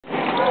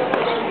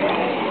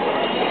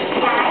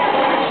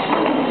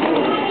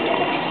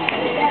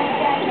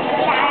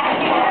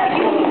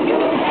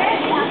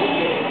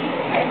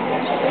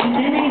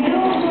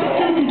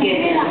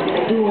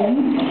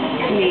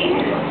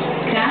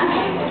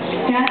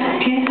tak,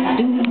 ket,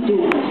 doom,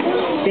 doom.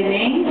 The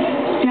name,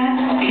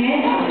 tak,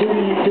 ket, doom,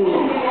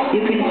 doom.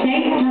 You can say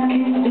tak,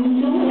 ket, doom,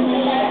 doom.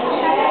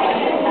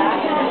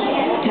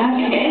 Tak,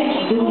 ket,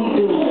 doom,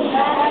 doom.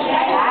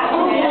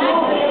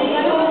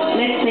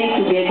 Let's say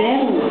together.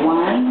 1,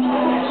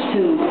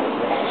 2,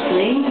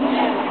 3.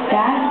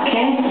 Tak,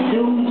 ket,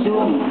 doom,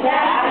 doom.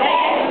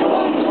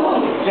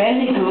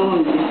 Very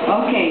good.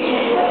 Okay.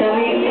 So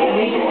we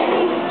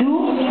do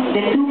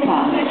the two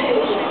parts.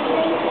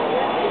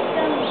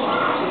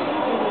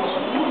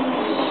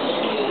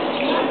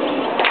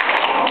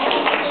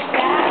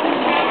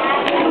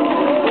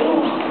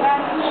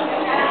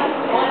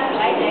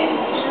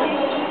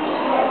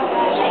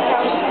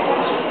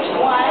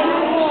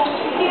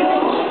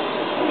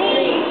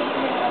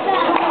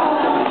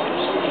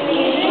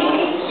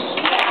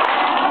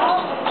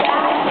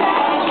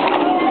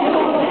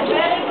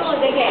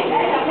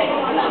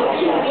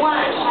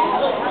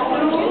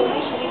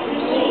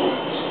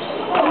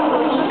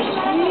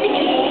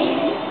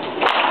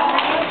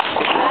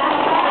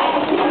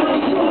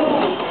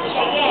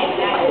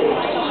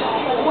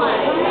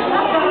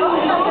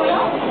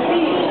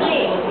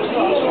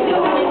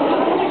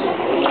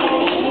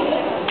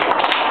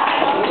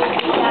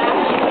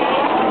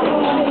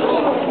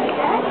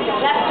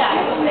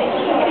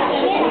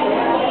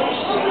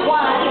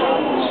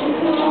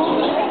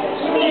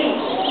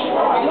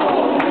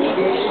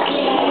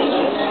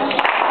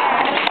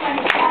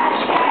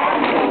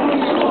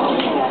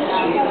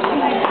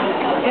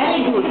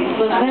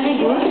 Very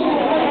good.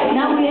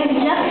 Now we have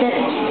just a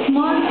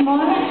small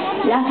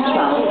last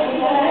part.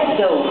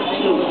 So,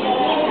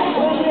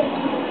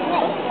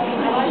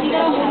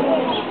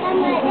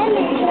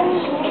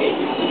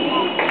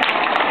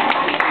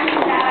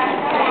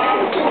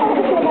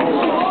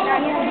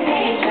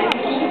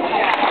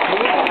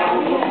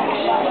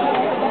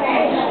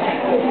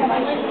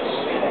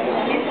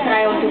 let's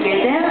try all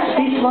together.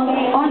 This was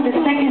on the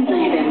second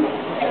rhythm.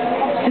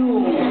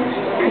 Doom,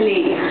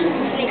 click,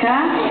 ka.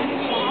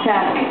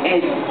 Tak,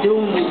 es,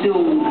 doom,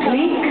 doom,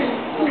 click,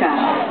 ka.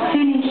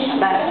 Finish,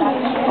 basta.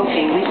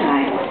 Okay, we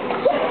try.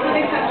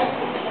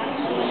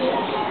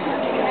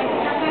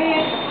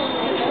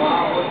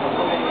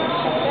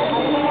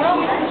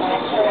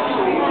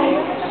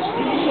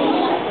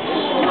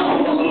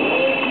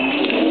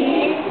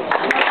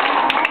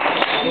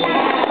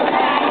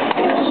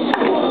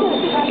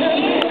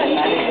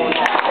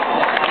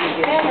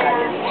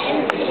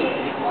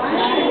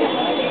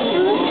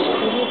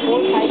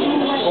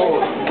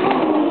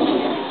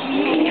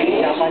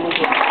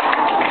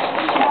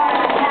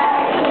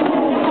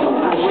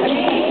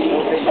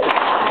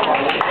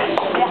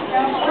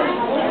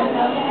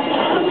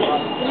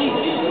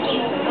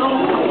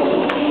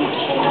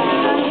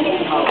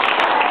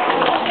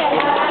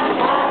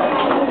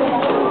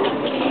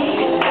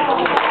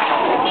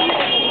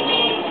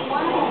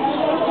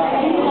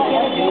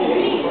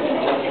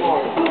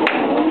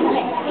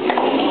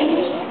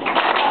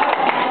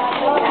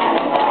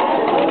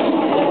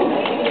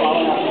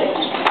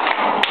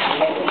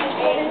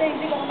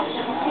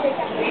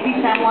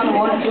 Someone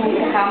wants to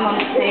come on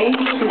stage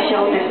to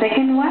show the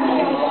second one?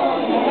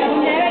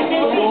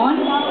 One?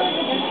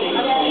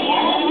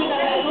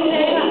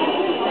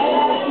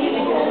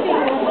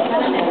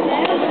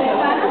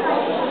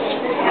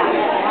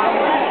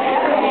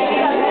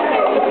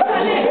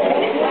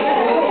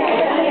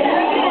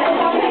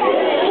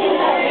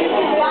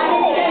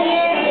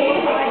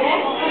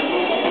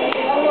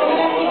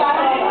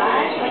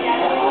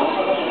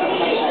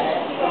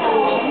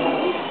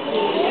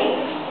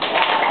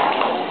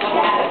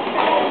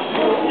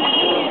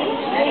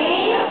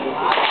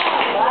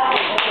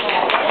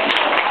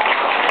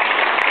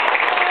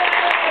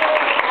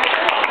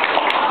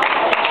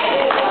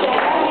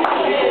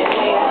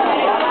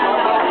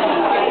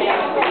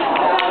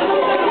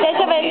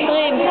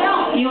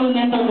 You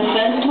remember the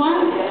first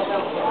one?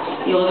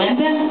 You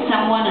remember?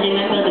 Someone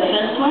remember the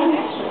first one?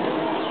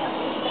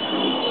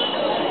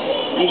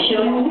 I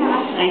show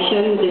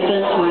you the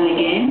first one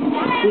again.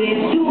 We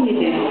have two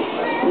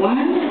rhythms.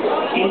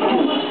 1,